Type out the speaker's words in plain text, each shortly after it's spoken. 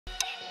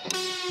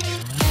Hello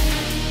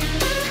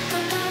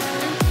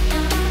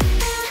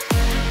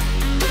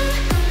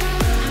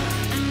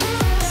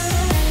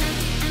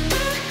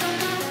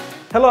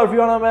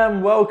everyone,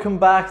 and welcome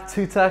back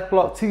to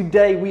TechBlock.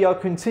 Today we are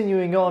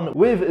continuing on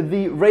with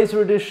the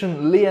Razer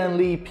Edition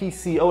Lian-Li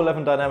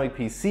PC-O11 dynamic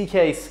PC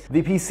case.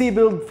 The PC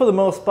build, for the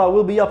most part,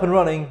 will be up and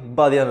running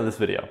by the end of this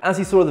video. As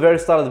you saw at the very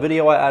start of the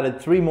video, I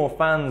added 3 more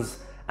fans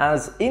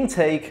as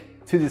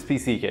intake to this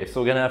PC case.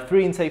 So we're gonna have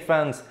 3 intake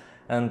fans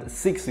and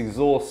 6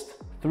 exhaust.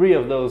 3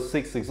 of those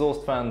 6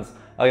 exhaust fans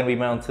are going to be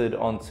mounted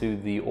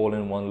onto the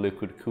all-in-one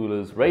liquid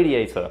cooler's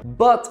radiator.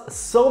 But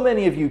so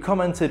many of you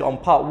commented on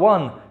part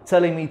 1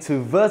 telling me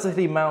to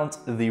vertically mount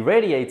the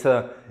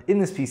radiator in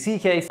this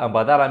PC case, and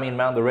by that I mean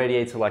mount the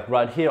radiator like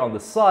right here on the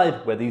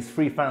side where these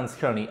 3 fans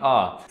currently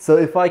are. So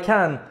if I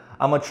can,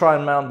 I'm going to try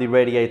and mount the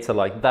radiator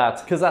like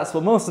that, because that's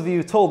what most of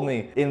you told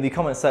me in the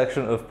comment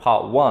section of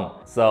part 1.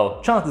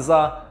 So chances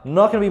are,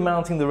 not going to be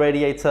mounting the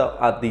radiator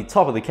at the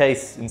top of the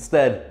case,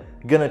 instead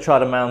gonna try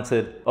to mount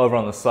it over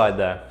on the side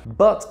there.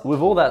 But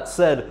with all that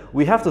said,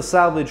 we have to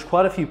salvage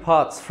quite a few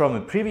parts from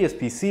a previous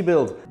PC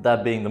build,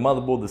 that being the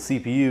motherboard, the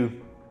CPU,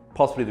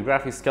 possibly the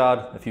graphics card,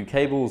 a few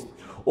cables,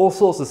 all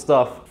sorts of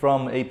stuff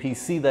from a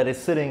PC that is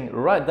sitting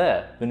right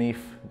there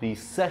beneath the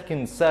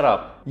second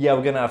setup. Yeah,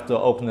 we're gonna have to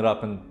open it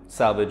up and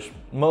salvage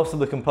most of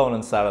the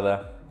components out of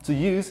there to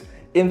use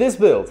in this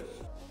build.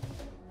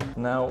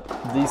 Now,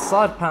 the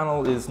side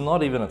panel is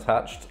not even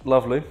attached.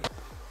 Lovely.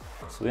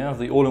 So we have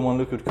the all-in-one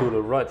liquid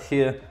cooler right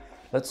here.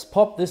 Let's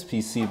pop this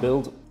PC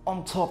build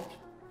on top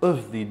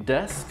of the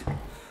desk.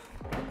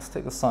 Let's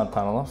take the side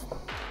panel off.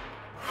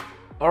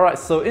 Alright,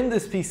 so in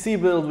this PC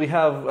build we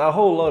have a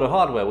whole load of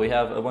hardware. We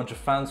have a bunch of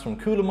fans from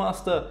Cooler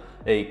Master,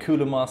 a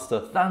Cooler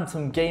Master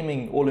Phantom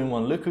Gaming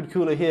all-in-one liquid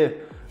cooler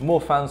here, more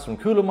fans from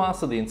Cooler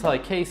Master, the entire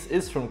case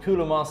is from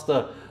Cooler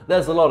Master.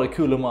 There's a lot of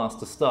Cooler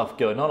Master stuff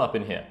going on up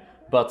in here.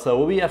 But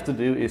what we have to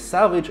do is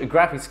salvage a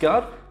graphics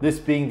card, this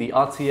being the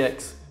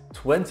RTX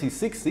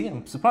 2060,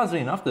 and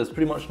surprisingly enough there's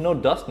pretty much no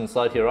dust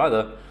inside here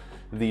either.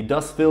 The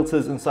dust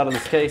filters inside of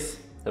this case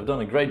have done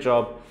a great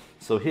job.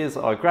 So here's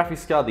our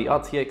graphics card, the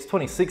RTX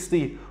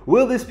 2060.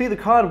 Will this be the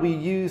card we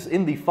use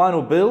in the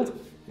final build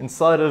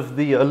inside of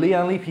the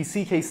Lian-Li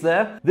PC case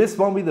there? This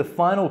won't be the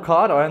final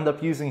card I end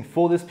up using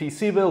for this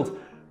PC build,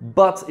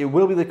 but it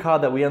will be the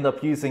card that we end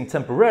up using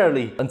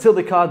temporarily until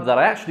the card that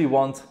I actually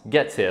want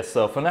gets here.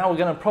 So for now we're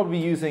going to probably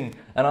be using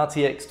an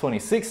RTX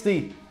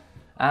 2060.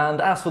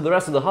 And as for the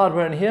rest of the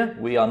hardware in here,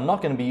 we are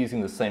not going to be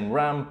using the same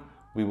RAM.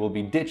 We will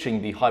be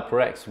ditching the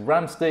HyperX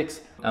RAM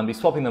sticks and be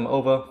swapping them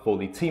over for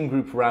the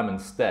TeamGroup RAM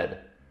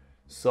instead.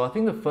 So I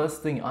think the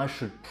first thing I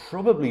should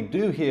probably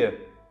do here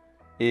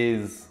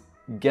is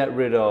get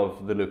rid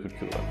of the liquid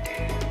cooler.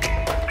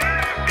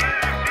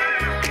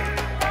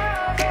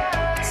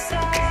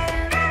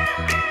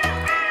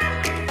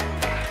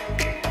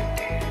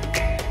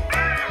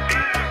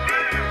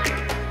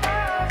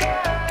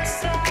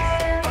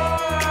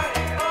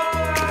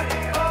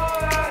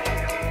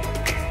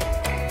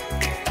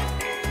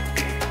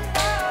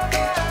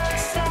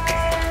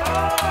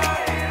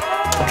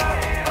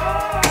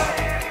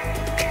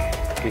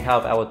 We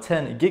have our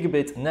 10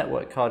 gigabit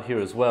network card here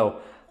as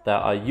well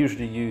that I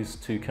usually use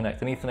to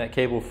connect an Ethernet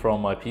cable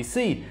from my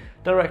PC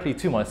directly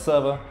to my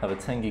server. Have a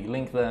 10 gig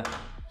link there,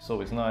 it's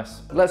always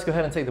nice. Let's go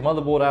ahead and take the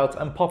motherboard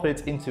out and pop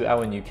it into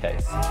our new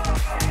case.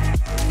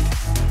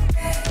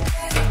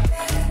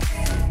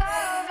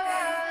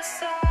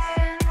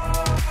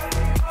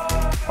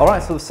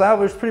 Alright, so we've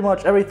salvaged pretty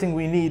much everything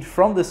we need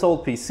from this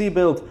old PC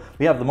build.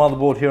 We have the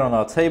motherboard here on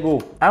our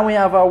table, and we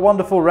have our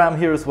wonderful RAM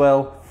here as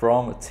well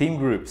from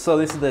TeamGroup. So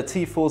this is the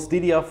T-Force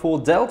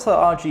DDR4 Delta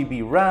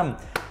RGB RAM.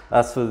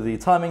 As for the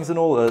timings and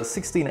all,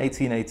 16,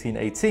 18, 18,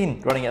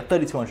 18, running at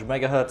 3200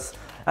 megahertz.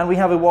 And we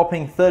have a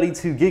whopping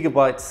 32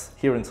 gigabytes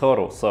here in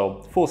total.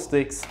 So 4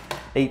 sticks,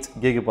 8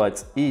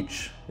 gigabytes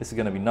each. This is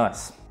gonna be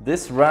nice.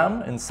 This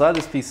RAM inside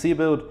this PC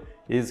build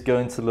is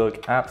going to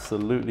look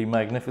absolutely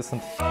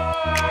magnificent.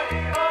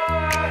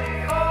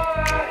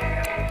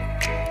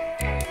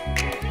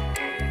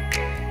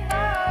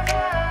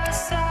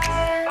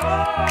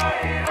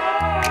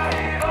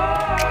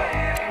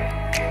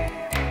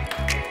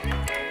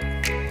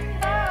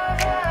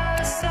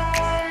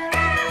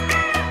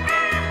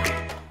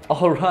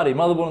 Alrighty,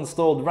 motherboard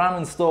installed, RAM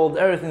installed,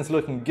 everything's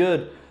looking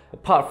good,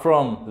 apart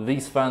from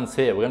these fans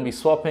here. We're going to be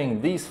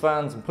swapping these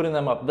fans and putting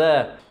them up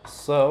there.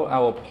 So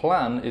our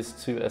plan is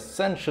to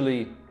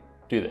essentially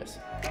do this.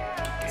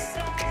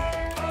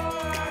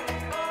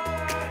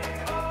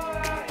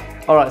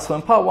 Alright, so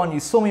in part 1 you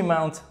saw me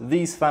mount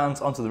these fans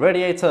onto the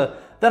radiator,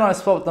 then I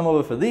swapped them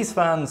over for these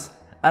fans,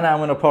 and now I'm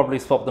going to probably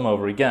swap them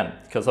over again,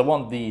 because I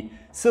want the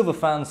silver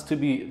fans to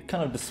be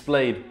kind of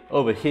displayed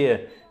over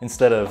here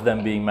instead of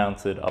them being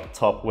mounted up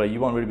top where you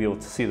won't really be able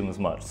to see them as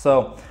much.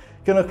 So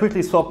gonna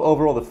quickly swap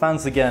over all the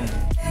fans again.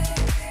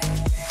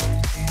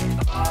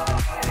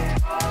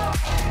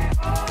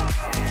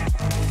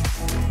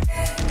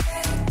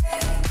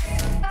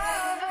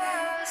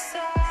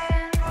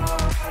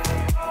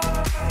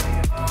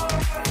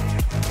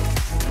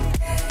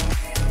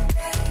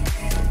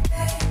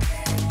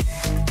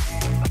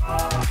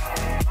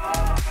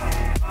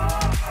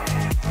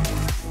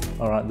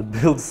 Right, the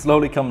build's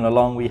slowly coming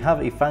along. We have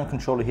a fan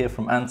controller here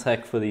from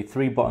Antec for the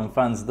 3 button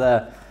fans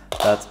there.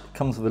 That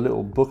comes with a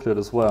little booklet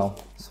as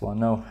well, so I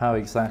know how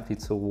exactly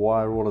to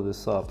wire all of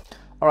this up.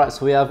 Alright,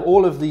 so we have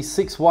all of the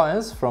 6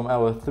 wires from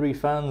our 3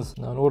 fans.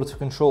 Now in order to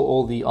control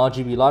all the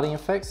RGB lighting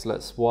effects,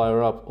 let's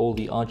wire up all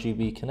the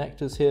RGB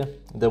connectors here.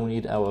 Then we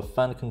need our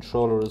fan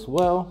controller as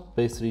well.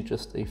 Basically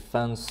just a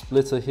fan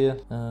splitter here,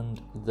 and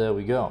there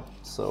we go.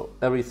 So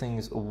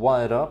everything's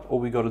wired up. All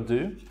we got to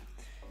do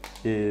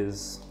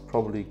is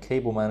probably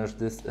cable manage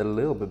this a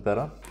little bit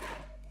better.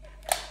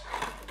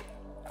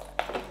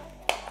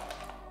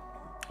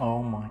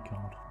 Oh my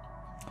god.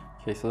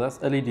 Okay, so that's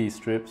LED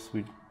strips.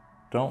 We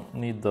don't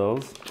need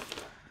those.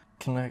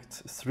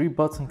 Connect 3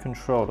 button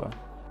controller.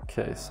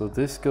 Okay, so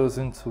this goes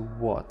into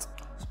what?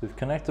 So we've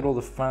connected all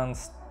the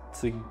fans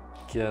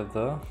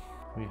together.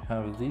 We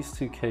have these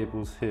 2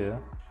 cables here.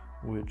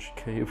 Which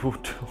cable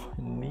do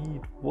I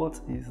need?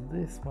 What is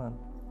this, man?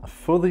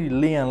 For the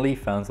Lian-Li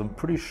fans, I'm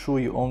pretty sure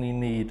you only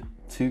need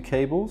 2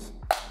 cables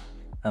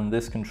and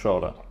this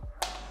controller.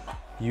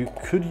 You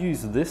could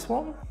use this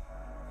one,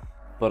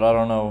 but I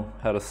don't know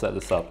how to set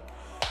this up.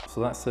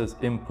 So that says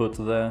input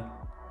there.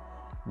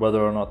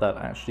 Whether or not that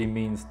actually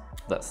means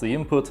that's the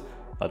input,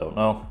 I don't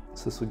know.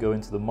 So this will go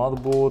into the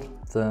motherboard.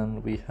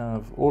 Then we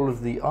have all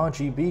of the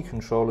RGB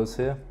controllers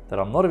here that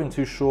I'm not even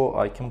too sure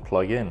I can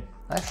plug in.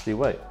 Actually,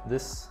 wait,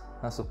 this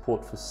has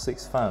support for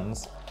 6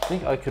 fans. I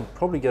think I could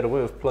probably get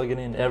away with plugging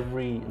in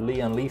every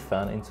Lian-Li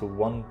fan into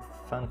 1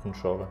 fan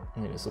controller. I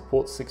mean, it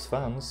supports 6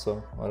 fans,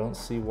 so I don't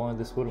see why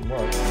this wouldn't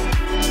work.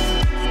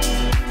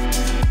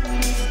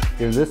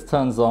 If this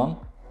turns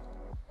on,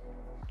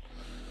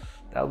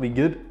 that'll be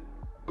good.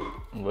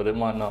 But it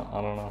might not,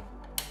 I don't know.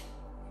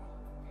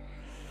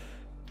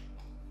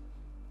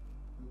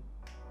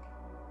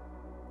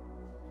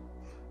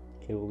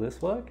 Okay, will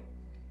this work?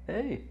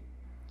 Hey!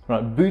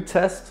 Right, boot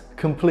test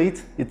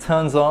complete. It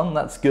turns on,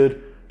 that's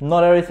good.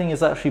 Not everything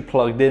is actually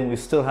plugged in. We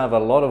still have a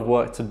lot of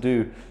work to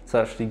do to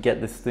actually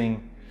get this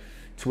thing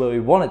to where we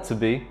want it to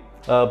be.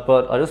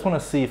 But I just want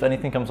to see if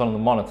anything comes on the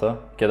monitor.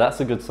 Okay, that's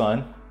a good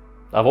sign.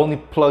 I've only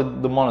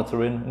plugged the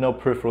monitor in, no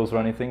peripherals or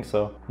anything,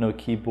 so no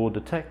keyboard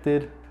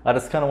detected. I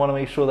just kind of want to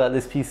make sure that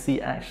this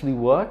PC actually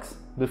works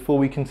before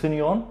we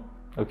continue on.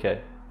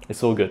 Okay,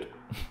 it's all good.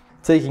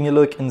 Taking a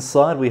look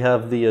inside, we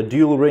have the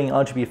dual ring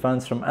RGB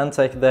fans from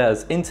Antec there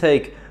as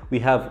intake. We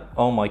have,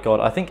 oh my god,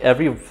 I think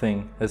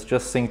everything has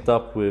just synced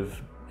up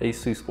with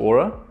Asus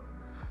Aura.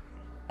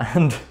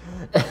 And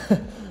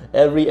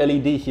every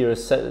LED here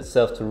has set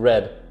itself to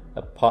red,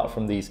 apart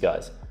from these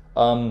guys.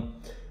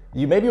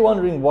 You may be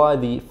wondering why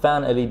the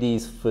fan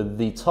LEDs for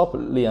the top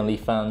Lian-Li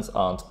fans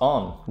aren't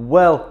on.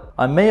 Well,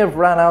 I may have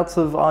ran out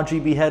of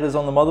RGB headers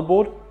on the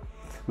motherboard,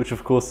 which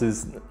of course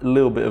is a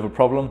little bit of a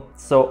problem.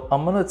 So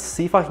I'm gonna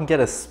see if I can get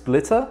a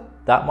splitter.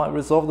 That might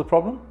resolve the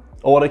problem.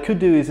 Or what I could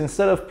do is,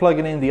 instead of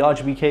plugging in the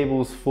RGB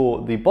cables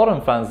for the bottom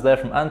fans there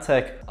from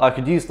Antec, I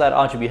could use that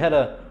RGB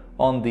header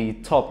on the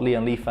top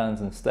Lian-Li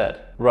fans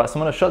instead. Right, so I'm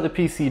gonna shut the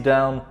PC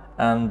down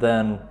and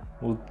then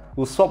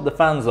we'll swap the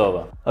fans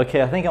over.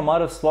 Okay, I think I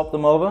might have swapped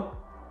them over.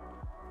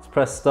 Let's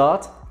press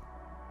start.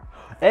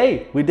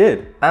 Hey, we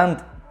did.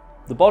 And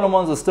the bottom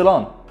ones are still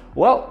on.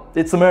 Well,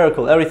 it's a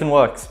miracle, everything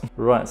works.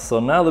 Right, so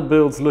now the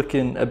build's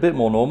looking a bit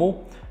more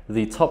normal.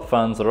 The top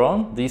fans are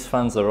on, these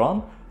fans are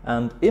on,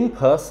 and in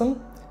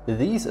person,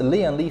 these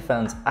Lian-Li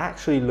fans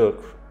actually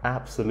look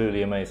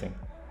absolutely amazing.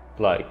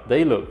 Like,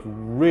 they look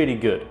really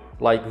good.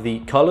 Like, the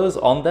colors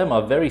on them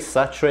are very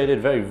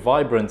saturated, very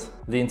vibrant.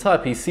 The entire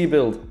PC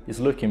build is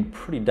looking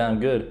pretty damn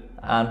good.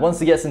 And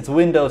once it gets into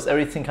Windows,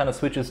 everything kind of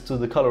switches to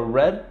the color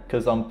red,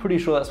 because I'm pretty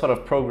sure that's what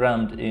I've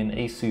programmed in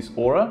Asus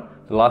Aura.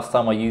 The last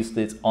time I used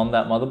it on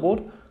that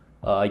motherboard,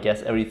 I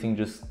guess everything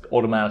just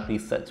automatically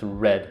set to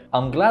red.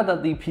 I'm glad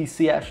that the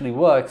PC actually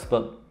works,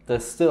 but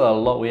there's still a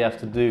lot we have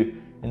to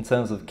do in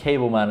terms of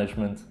cable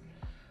management.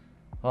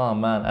 Oh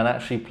man, and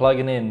actually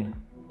plugging in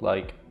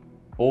like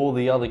all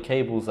the other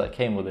cables that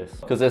came with this.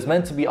 Because there's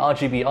meant to be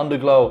RGB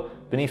underglow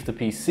beneath the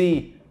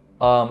PC,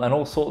 and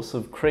all sorts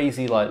of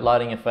crazy like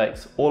lighting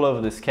effects all over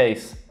this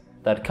case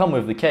that come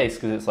with the case,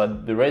 because it's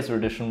like the Razer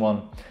edition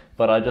one,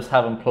 but I just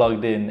haven't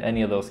plugged in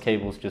any of those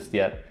cables just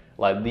yet.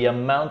 Like, the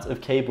amount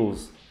of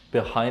cables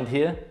behind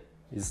here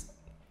is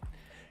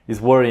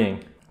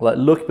worrying. Like,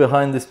 look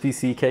behind this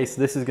PC case.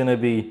 This is going to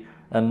be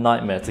a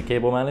nightmare to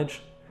cable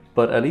manage,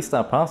 but at least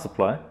our power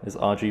supply is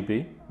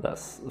RGB.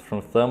 That's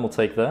from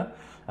ThermalTake there,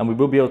 and we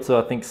will be able to,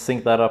 I think,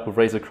 sync that up with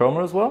Razer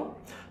Chroma as well.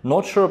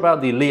 Not sure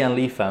about the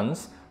Lian-Li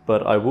fans,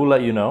 but I will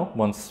let you know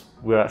once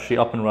we're actually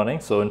up and running.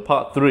 So in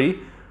part 3,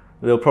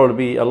 there'll probably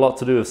be a lot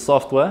to do with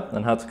software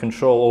and how to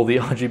control all the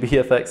RGB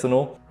effects and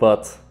all.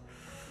 But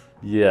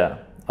yeah,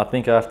 I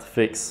think I have to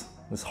fix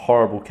this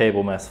horrible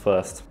cable mess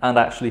first and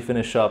actually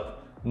finish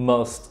up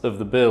most of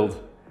the build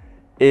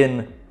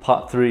in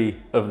part 3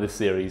 of this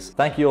series.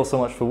 Thank you all so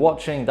much for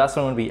watching. That's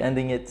where I'm going to be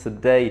ending it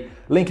today.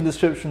 Link in the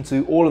description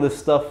to all of the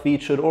stuff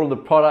featured, all of the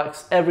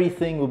products,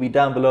 everything will be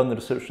down below in the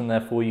description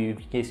there for you in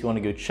case you want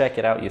to go check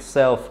it out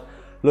yourself.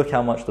 Look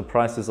how much the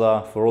prices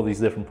are for all these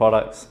different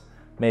products.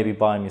 maybe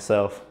buy them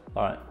yourself.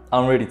 All right,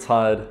 I'm really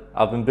tired.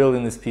 I've been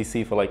building this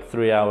PC for like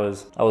 3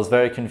 hours. I was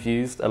very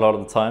confused a lot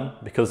of the time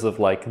because of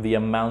like the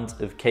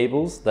amount of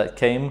cables that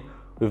came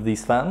with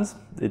these fans.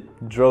 It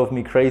drove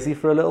me crazy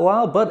for a little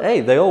while, but hey,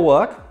 they all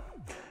work.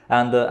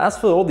 And as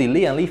for all the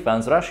Lian-Li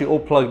fans, they're actually all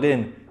plugged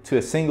in to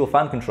a single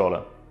fan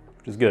controller,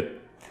 which is good.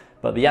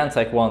 But the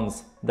Antec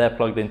ones, they're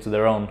plugged into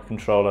their own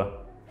controller.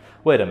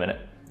 Wait a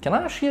minute, can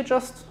I actually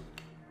adjust?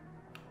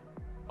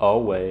 Oh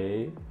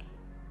wait.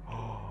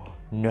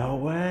 No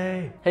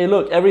way. Hey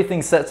look,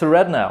 everything's set to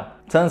red now.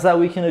 Turns out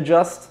we can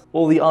adjust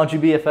all the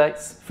RGB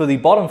effects for the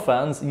bottom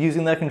fans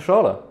using their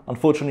controller.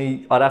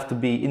 Unfortunately, I'd have to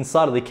be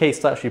inside of the case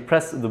to actually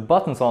press the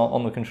buttons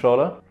on the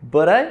controller.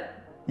 But hey,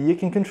 you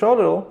can control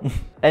it all.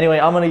 Anyway,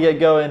 I'm gonna get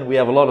going. We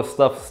have a lot of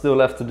stuff still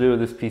left to do with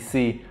this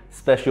PC,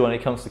 especially when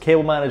it comes to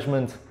cable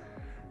management.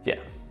 Yeah,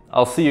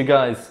 I'll see you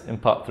guys in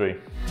part 3.